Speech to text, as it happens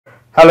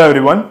Hello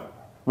everyone,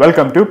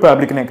 welcome to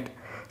Pabbly Connect.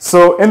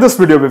 So in this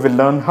video we will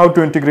learn how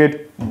to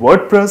integrate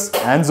WordPress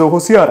and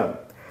Zoho CRM.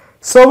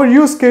 So our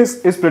use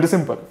case is pretty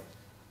simple.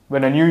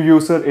 When a new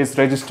user is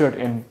registered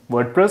in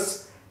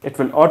WordPress, it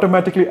will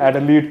automatically add a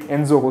lead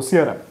in Zoho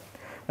CRM.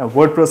 Now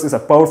WordPress is a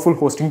powerful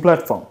hosting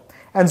platform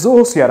and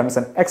Zoho CRM is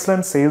an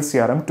excellent sales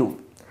CRM tool.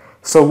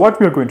 So what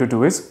we are going to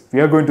do is,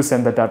 we are going to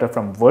send the data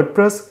from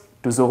WordPress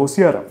to Zoho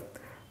CRM.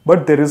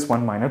 But there is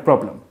one minor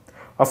problem.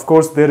 Of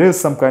course, there is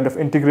some kind of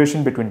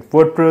integration between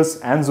WordPress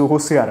and Zoho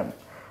CRM.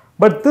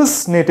 But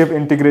this native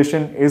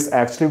integration is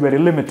actually very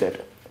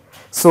limited.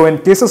 So in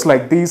cases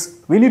like these,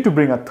 we need to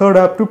bring a third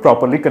app to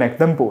properly connect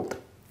them both.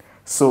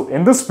 So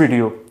in this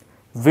video,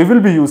 we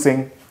will be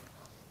using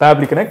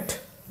Pabbly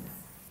Connect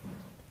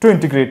to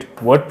integrate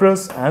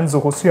WordPress and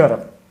Zoho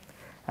CRM.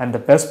 And the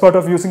best part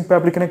of using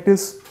Pabbly Connect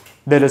is,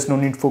 there is no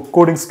need for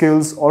coding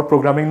skills or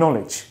programming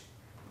knowledge.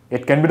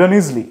 It can be done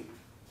easily.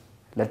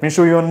 Let me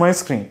show you on my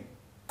screen.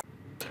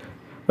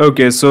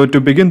 Okay, so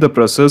to begin the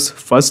process,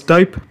 first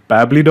type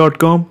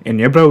pabbly.com in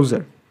your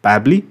browser.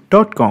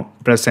 Pabbly.com.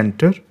 Press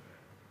enter.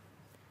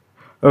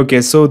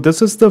 Okay, so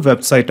this is the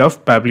website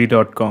of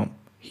pabbly.com.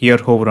 Here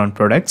hover on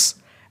products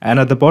and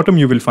at the bottom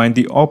you will find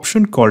the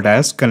option called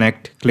as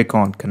connect. Click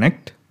on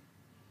connect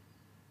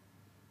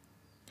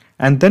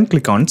and then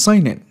click on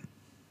sign in.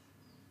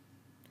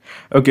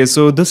 Okay,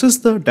 so this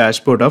is the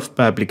dashboard of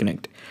Pabbly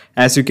Connect.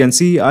 As you can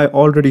see, I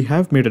already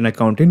have made an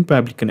account in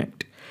Pabbly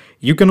Connect.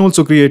 You can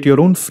also create your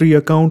own free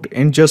account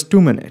in just 2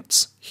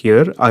 minutes.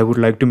 Here, I would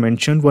like to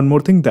mention one more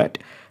thing, that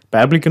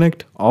Pabbly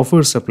Connect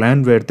offers a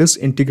plan where this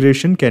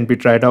integration can be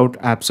tried out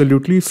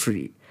absolutely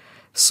free.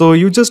 So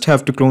you just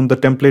have to clone the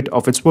template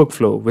of its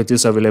workflow, which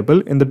is available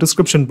in the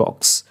description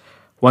box.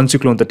 Once you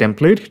clone the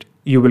template,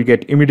 you will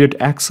get immediate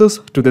access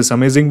to this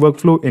amazing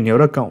workflow in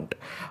your account.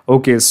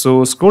 Okay,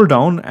 so scroll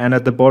down and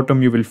at the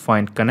bottom you will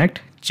find connect.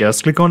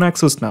 Just click on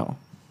access now.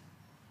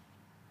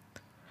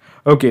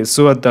 Okay,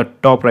 so at the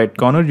top right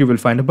corner you will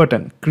find a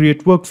button,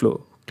 create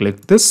workflow.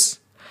 Click this.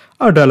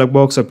 A dialog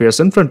box appears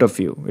in front of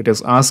you. It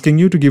is asking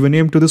you to give a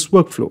name to this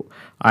workflow.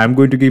 I am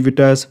going to give it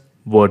as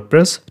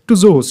WordPress to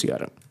Zoho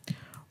CRM.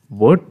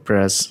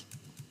 WordPress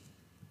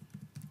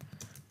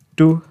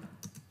to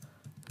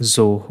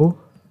Zoho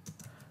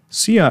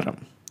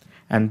CRM,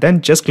 and then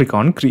just click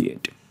on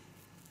create.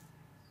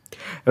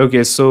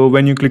 Okay, so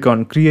when you click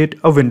on create,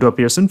 a window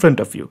appears in front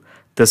of you.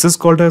 This is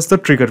called as the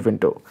trigger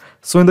window.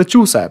 So in the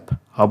choose app,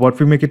 how about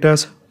we make it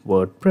as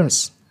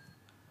WordPress?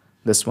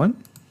 This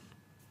one.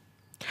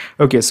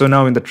 Okay, so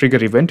now in the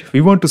trigger event,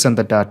 we want to send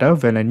the data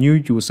when a new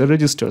user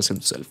registers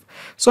himself.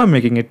 So I'm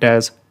making it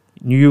as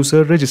new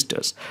user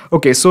registers.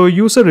 Okay, so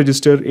user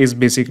register is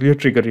basically a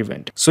trigger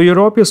event. So your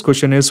obvious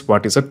question is,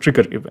 what is a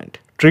trigger event?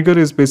 Trigger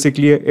is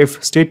basically a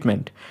if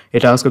statement.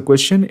 It asks a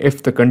question,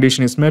 if the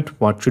condition is met,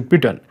 what should be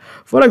done?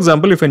 For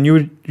example, if a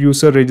new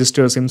user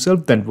registers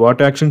himself, then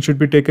what action should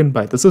be taken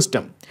by the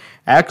system?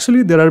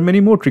 Actually, there are many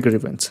more trigger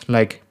events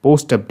like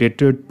post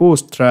updated,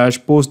 post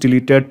trash, post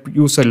deleted,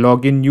 user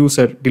login,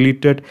 user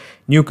deleted,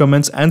 new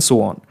comments, and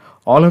so on.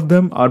 All of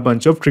them are a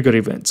bunch of trigger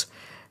events.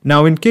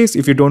 Now, in case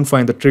if you don't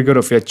find the trigger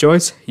of your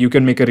choice, you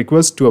can make a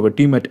request to our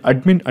team at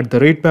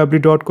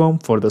admin@pabbly.com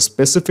for the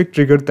specific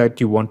trigger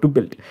that you want to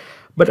build.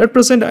 But at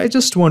present, I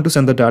just want to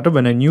send the data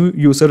when a new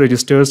user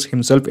registers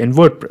himself in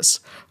WordPress.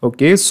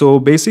 Okay, so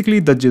basically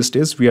the gist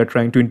is we are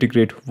trying to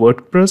integrate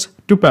WordPress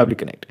to Pabbly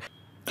Connect.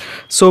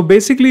 So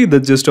basically the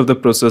gist of the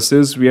process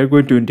is we are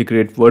going to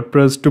integrate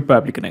WordPress to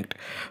Pabbly Connect.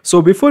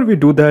 So before we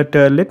do that,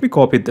 let me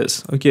copy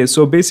this. Okay,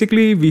 so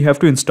basically we have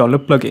to install a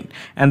plugin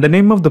and the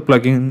name of the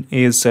plugin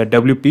is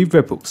𝗪𝗵𝘆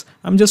𝗣𝗯𝗯𝗹𝘆.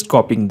 I'm just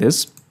copying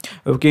this.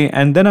 Okay,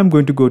 and then I'm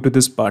going to go to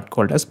this part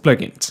called as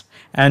plugins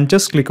and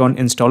just click on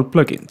install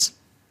plugins.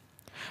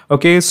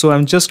 Okay, so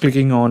I'm just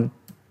clicking on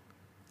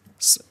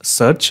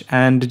search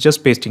and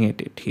just pasting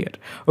it here.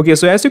 Okay,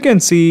 so as you can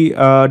see,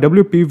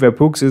 𝗪𝗵𝘆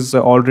𝗣𝗯𝗆 is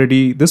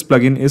already, this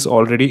plugin is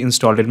already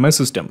installed in my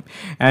system.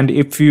 And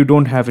if you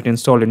don't have it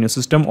installed in your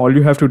system, all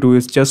you have to do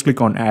is just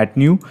click on add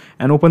new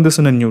and open this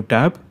in a new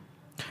tab.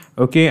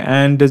 Okay,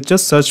 and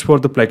just search for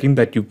the plugin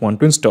that you want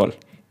to install.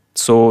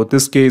 So in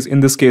this case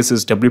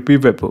is 𝗪𝗵𝘆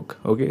𝗣𝗯𝗆.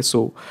 Okay,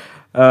 so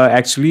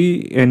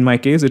actually in my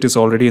case it is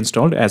already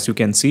installed, as you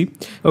can see.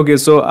 Okay,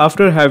 so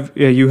after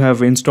you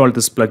have installed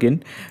this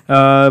plugin,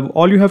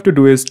 all you have to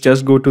do is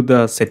just go to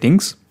the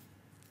settings.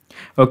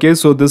 Okay,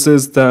 so this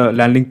is the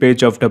landing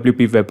page of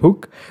𝗪𝗵𝘆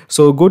𝗣𝗯𝗆.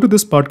 So go to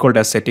this part called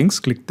as settings,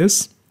 click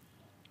this.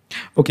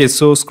 Okay,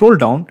 so scroll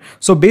down.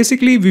 So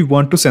basically we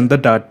want to send the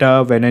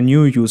data when a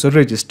new user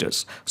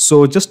registers.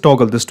 So just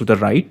toggle this to the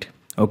right.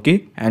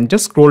 Okay, and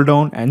just scroll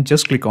down and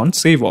just click on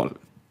save all.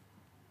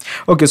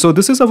 Okay, so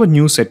this is our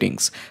new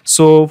settings.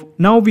 So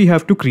now we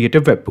have to create a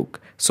webhook.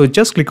 So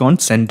just click on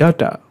send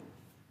data.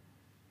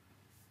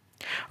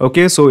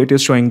 Okay, so it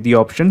is showing the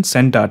option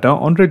send data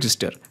on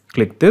register.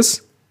 Click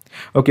this.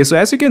 Okay, so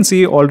as you can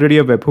see, already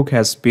a webhook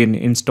has been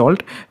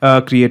installed,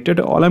 created.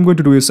 All I'm going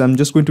to do is I'm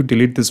just going to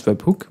delete this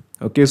webhook.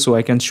 Okay, so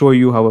I can show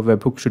you how a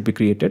webhook should be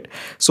created.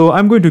 So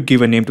I'm going to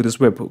give a name to this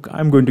webhook.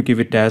 I'm going to give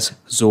it as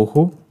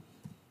Zoho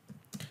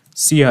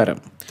CRM,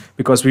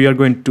 because we are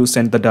going to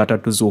send the data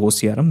to Zoho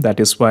CRM. That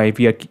is why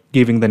we are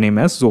giving the name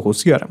as Zoho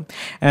CRM.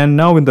 And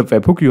now in the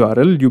webhook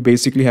URL, you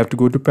basically have to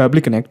go to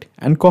Pabbly Connect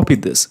and copy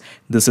this.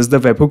 This is the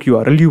webhook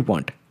URL you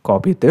want.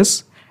 Copy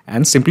this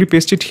and simply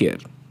paste it here.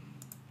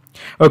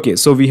 Okay,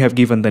 so we have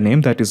given the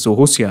name, that is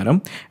Zoho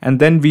CRM, and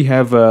then we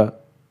have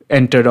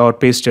entered or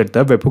pasted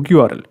the webhook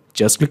URL.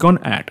 Just click on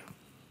add.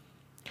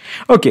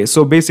 Okay,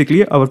 so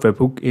basically our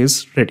webhook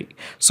is ready.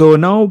 So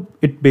now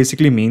it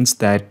basically means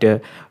that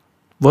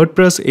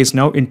WordPress is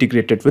now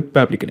integrated with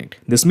Pabbly Connect.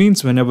 This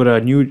means whenever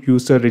a new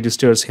user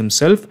registers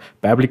himself,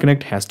 Pabbly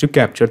Connect has to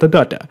capture the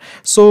data.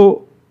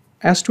 So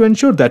as to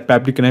ensure that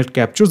Pabbly Connect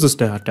captures this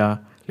data,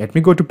 let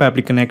me go to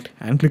Pabbly Connect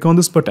and click on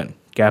this button,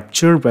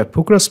 Capture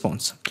Webhook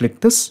Response.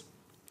 Click this.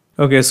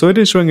 Okay, so it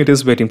is showing it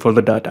is waiting for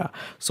the data.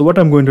 So what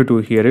I'm going to do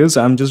here is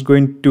I'm just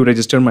going to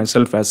register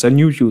myself as a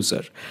new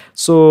user.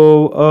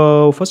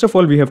 So first of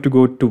all, we have to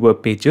go to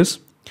pages.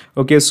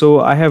 Okay, so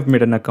I have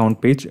made an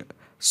account page.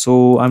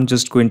 So I'm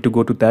just going to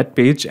go to that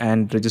page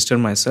and register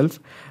myself.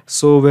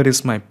 So where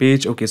is my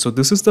page? Okay, so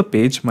this is the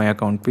page, my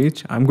account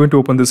page. I'm going to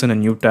open this in a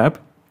new tab.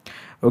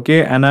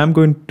 Okay, and I'm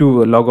going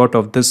to log out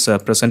of this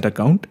present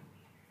account.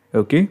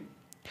 Okay.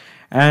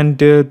 And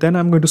then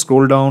I'm going to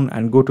scroll down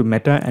and go to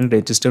Meta and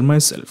register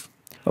myself.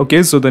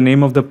 Okay, so the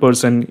name of the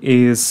person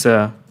is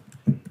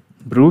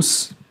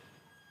𝗪𝗵𝘆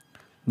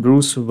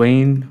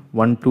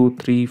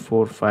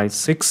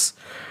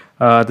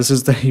𝗪𝗵𝘆 this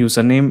is the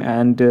username,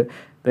 and the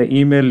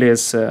email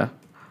is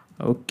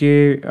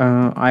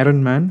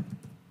𝗪𝗵𝘆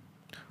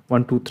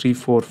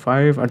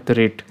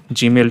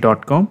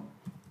𝗣𝗯𝗯𝗹𝗆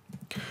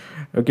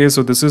Okay,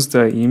 so this is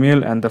the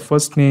email, and the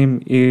first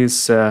name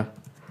is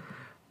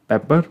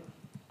Pepper,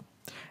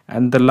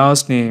 and the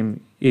last name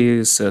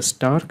is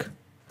Stark.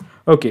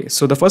 Okay,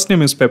 so the first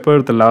name is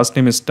Pepper, the last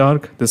name is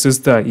Stark. This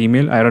is the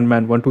email,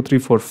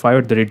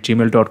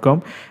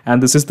 ironman12345@gmail.com,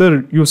 and this is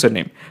the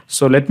username.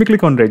 So let me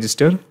click on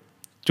register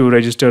to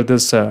register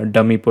this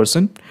dummy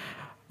person.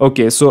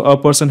 Okay, so a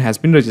person has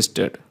been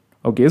registered.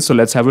 Okay, so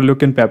let's have a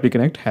look in Pabbly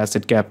Connect. Has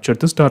it captured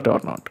this data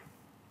or not?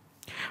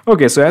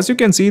 Okay, so as you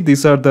can see,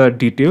 these are the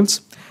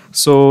details.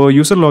 So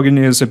user login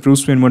is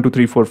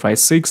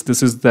𝗪𝗵𝘆123456.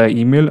 This is the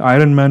email,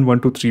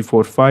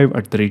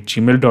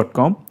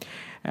 ironman12345@gmail.com.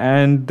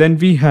 And then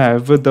we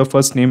have the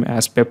first name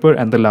as Pepper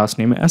and the last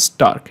name as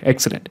Stark.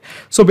 Excellent.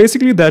 So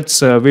basically that's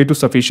way too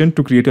sufficient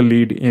to create a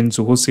lead in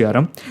Zoho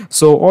CRM.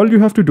 So all you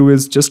have to do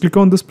is just click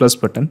on this plus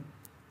button.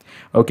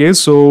 Okay,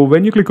 so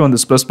when you click on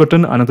this plus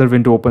button, another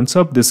window opens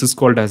up. This is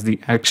called as the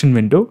action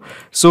window.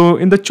 So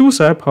in the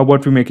choose app, how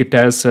about we make it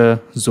as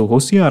Zoho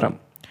CRM?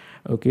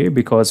 Okay,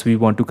 because we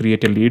want to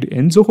create a lead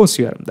in Zoho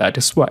CRM. That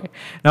is why.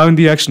 Now in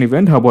the action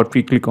event, how about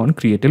we click on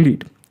create a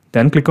lead?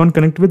 Then click on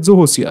connect with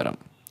Zoho CRM.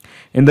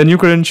 In the new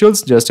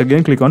credentials, just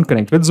again click on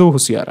connect with Zoho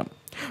CRM.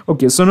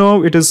 Okay, so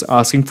now it is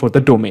asking for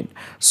the domain.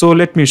 So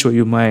let me show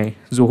you my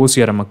Zoho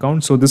CRM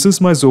account. So this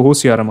is my Zoho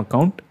CRM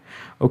account.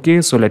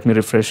 Okay, so let me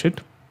refresh it.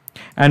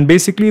 And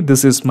basically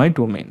this is my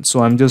domain.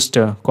 So I'm just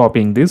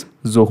copying this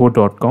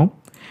zoho.com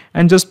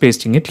and just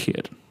pasting it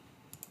here.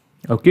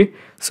 Okay,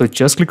 so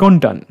just click on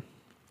done.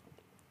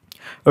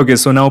 Okay,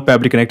 so now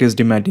Pabbly Connect is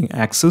demanding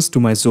access to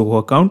my Zoho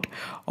account.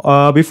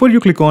 Before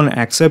you click on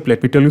accept,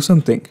 let me tell you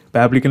something.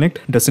 Pabbly Connect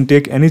doesn't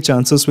take any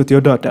chances with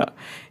your data.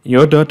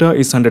 Your data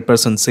is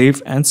 100%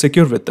 safe and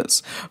secure with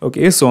us.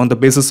 Okay, so on the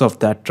basis of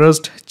that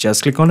trust,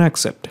 just click on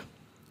accept.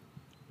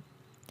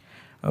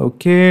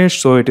 Okay,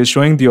 so it is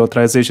showing the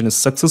authorization is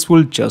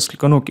successful. Just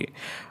click on OK.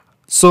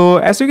 So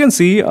as you can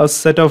see, a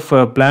set of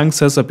blanks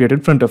has appeared in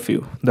front of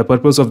you. The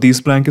purpose of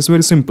these blanks is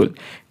very simple.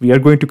 We are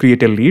going to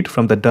create a lead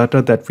from the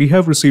data that we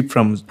have received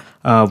from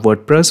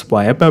WordPress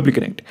via Pabbly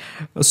Connect.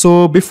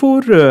 So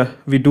before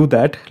we do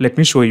that, let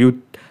me show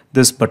you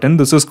this button.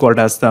 This is called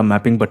as the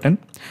mapping button.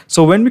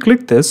 So when we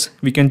click this,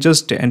 we can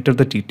just enter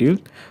the detail.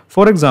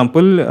 For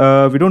example,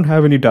 we don't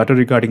have any data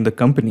regarding the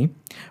company,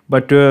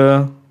 but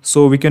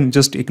so we can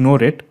just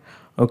ignore it.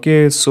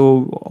 Okay,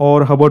 so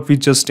or how about we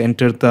just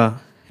enter the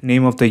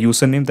name of the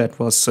username, that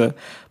was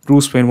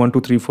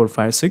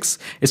𝗪𝗵𝘆123456.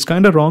 It's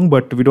kind of wrong,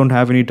 but we don't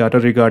have any data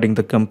regarding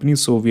the company,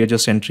 so we are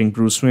just entering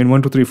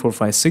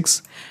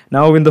𝗪𝗵𝘆123456.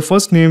 Now in the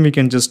first name, we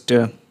can just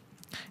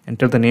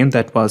enter the name,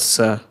 that was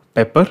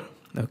Pepper.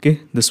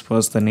 Okay, this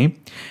was the name,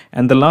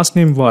 and the last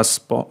name was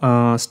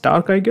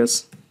Stark, I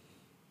guess.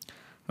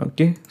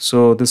 Okay,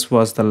 so this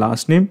was the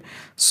last name.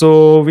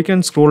 So we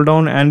can scroll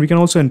down and we can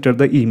also enter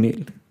the email.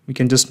 We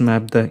can just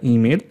map the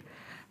email.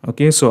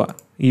 Okay, so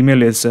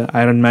email is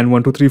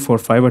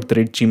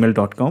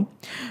ironman12345@gmail.com.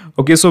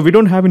 Okay, so we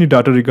don't have any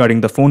data regarding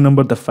the phone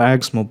number, the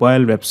fax,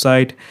 mobile,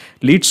 website.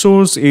 Lead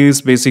source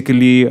is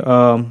basically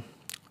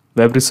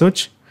web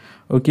research.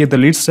 Okay, the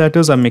lead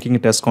status, I'm making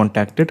it as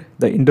contacted.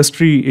 The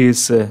industry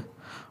is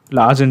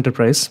large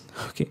enterprise.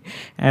 Okay,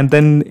 and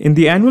then in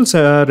the annual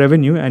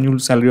revenue, annual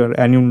salary or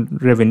annual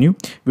revenue,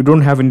 we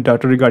don't have any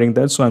data regarding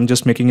that, so I'm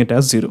just making it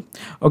as 0.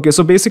 Okay,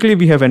 so basically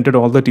we have entered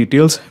all the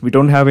details. We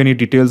don't have any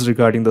details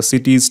regarding the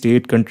city,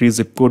 state, country,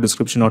 zip code,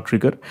 description or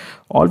trigger.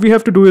 All we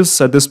have to do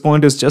is at this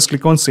point is just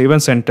click on save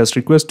and send test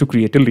request to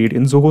create a lead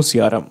in Zoho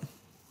CRM.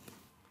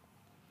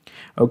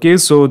 Okay,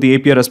 so the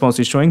API response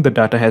is showing the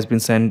data has been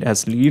sent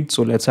as lead.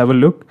 So let's have a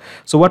look.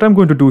 So what I'm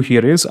going to do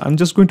here is I'm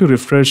just going to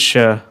refresh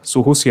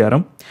Zoho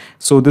CRM.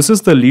 So this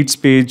is the leads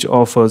page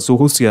of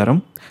Zoho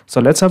CRM. So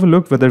let's have a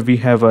look whether we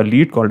have a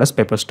lead called as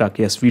𝗵𝗆.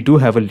 Yes, we do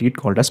have a lead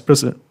called as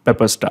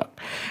𝗵𝗆.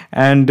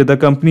 And the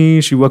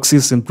company she works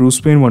is in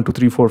Bruce Wayne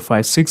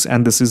 123456,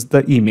 and this is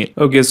the email.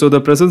 Okay, so the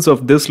presence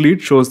of this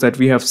lead shows that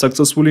we have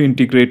successfully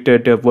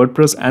integrated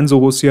WordPress and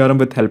Zoho CRM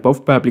with help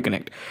of Pabbly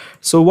Connect.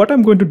 So what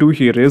I'm going to do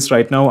here is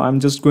right now I'm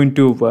just going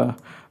to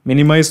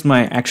minimize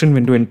my action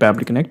window in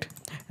Pabbly Connect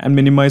and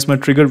minimize my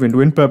trigger window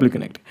in Pabbly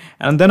Connect,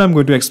 and then I'm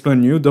going to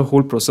explain you the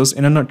whole process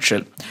in a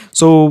nutshell.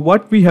 So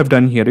what we have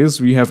done here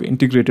is we have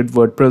integrated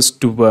WordPress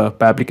to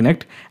Pabbly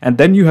Connect, and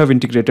then you have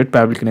integrated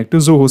Pabbly Connect to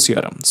Zoho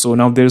CRM. So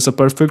now there is a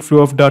perfect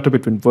flow of data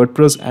between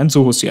WordPress and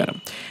Zoho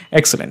CRM.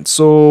 Excellent.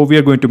 So we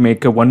are going to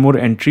make one more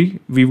entry.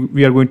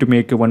 We are going to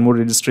make one more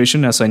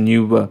registration as a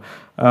new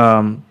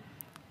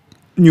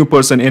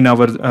person in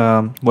our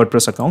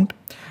WordPress account.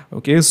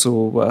 Okay,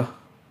 so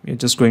we're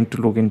just going to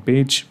login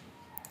page,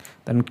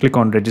 then click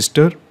on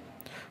register.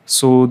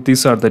 So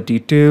these are the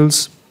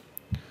details.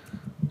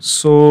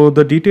 So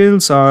the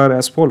details are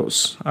as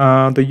follows.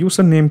 The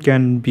username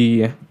can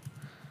be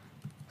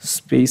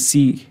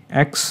𝗪𝗍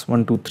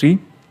𝗪𝗍123,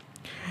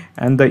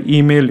 and the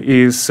email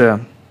is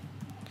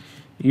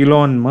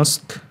Elon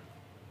Musk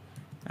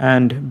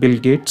and Bill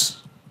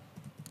Gates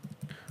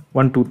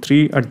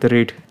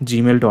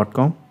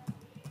 123@gmail.com.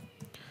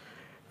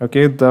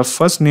 Okay, the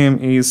first name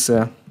is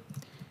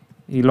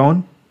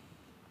Eloni,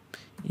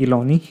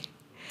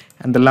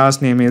 and the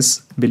last name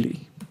is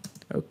Billy.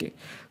 Okay,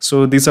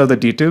 so these are the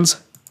details.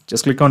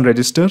 Just click on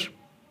register.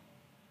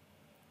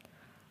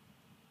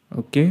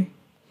 Okay,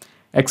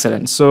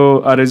 excellent.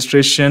 So our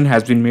registration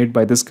has been made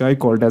by this guy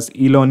called as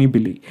Eloni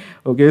Billy.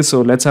 Okay, so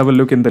let's have a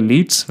look in the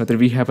leads whether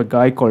we have a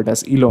guy called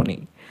as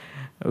Eloni.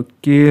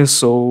 Okay,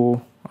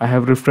 so I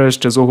have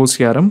refreshed Zoho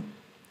CRM.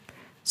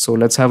 So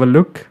let's have a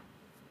look.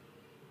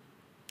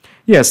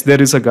 Yes,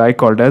 there is a guy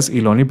called as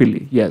Eloni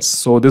Billy. Yes,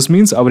 so this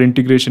means our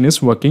integration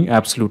is working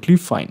absolutely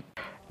fine.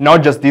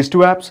 Not just these two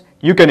apps,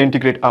 you can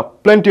integrate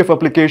up plenty of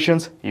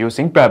applications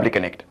using Pabbly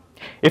Connect.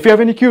 If you have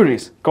any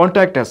queries,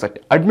 contact us at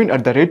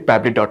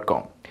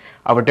admin@pabbly.com.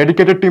 Our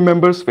dedicated team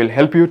members will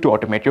help you to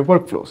automate your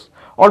workflows.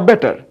 Or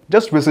better,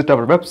 just visit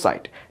our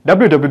website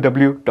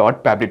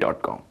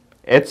www.pabbly.com.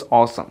 It's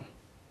awesome.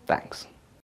 Thanks.